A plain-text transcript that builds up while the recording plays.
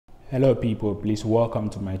Hello people, please welcome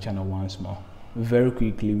to my channel once more. Very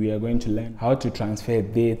quickly, we are going to learn how to transfer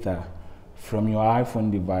data from your iPhone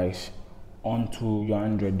device onto your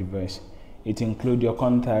Android device. It includes your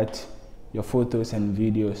contacts, your photos and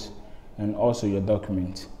videos, and also your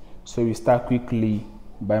documents. So we start quickly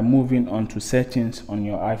by moving on to settings on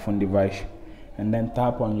your iPhone device and then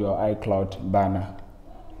tap on your iCloud banner.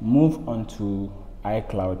 Move on to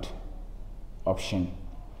iCloud option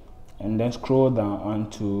and then scroll down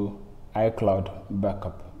onto iCloud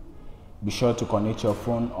backup. Be sure to connect your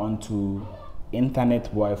phone onto internet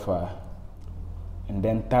Wi-Fi and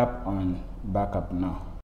then tap on backup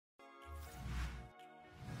now.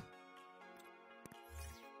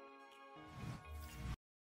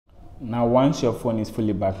 Now once your phone is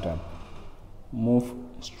fully backed up, move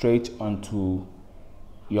straight onto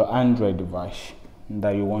your Android device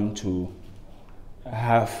that you want to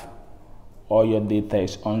have all your data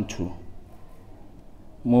is onto.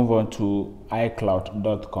 Move on to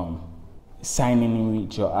iCloud.com. Sign in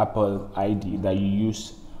with your Apple ID that you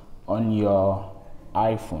use on your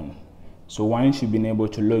iPhone. So once you've been able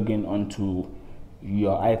to log in onto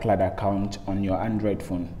your iCloud account on your Android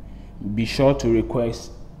phone, be sure to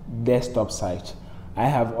request desktop site. I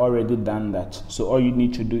have already done that. So all you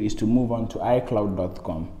need to do is to move on to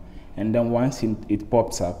iCloud.com, and then once it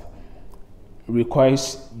pops up,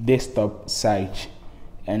 request desktop site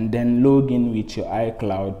and then log in with your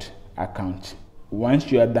iCloud account. Once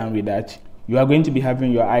you are done with that, you are going to be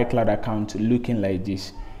having your iCloud account looking like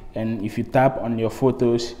this. And if you tap on your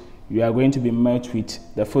photos, you are going to be matched with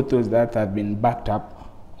the photos that have been backed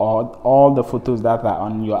up, or all the photos that are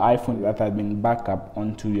on your iPhone that have been backed up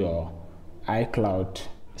onto your iCloud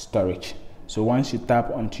storage. So once you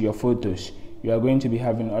tap onto your photos, you are going to be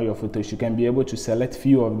having all your photos. You can be able to select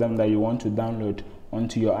few of them that you want to download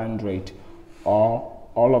onto your Android, or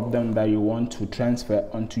all of them that you want to transfer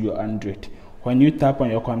onto your Android. When you tap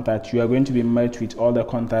on your contact, you are going to be matched with all the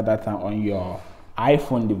contact that are on your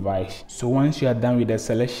iPhone device. So once you are done with the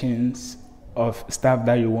selections of stuff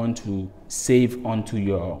that you want to save onto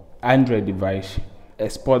your Android device,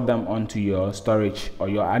 export them onto your storage or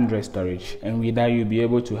your Android storage, and with that you'll be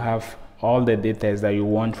able to have all the data that you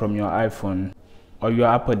want from your iPhone or your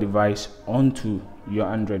Apple device onto your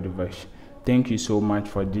Android device. Thank you so much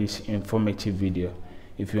for this informative video.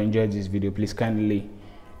 If you enjoyed this video, please kindly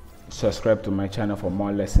subscribe to my channel for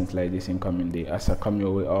more lessons like this in coming day. As I come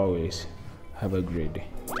your way always, have a great day.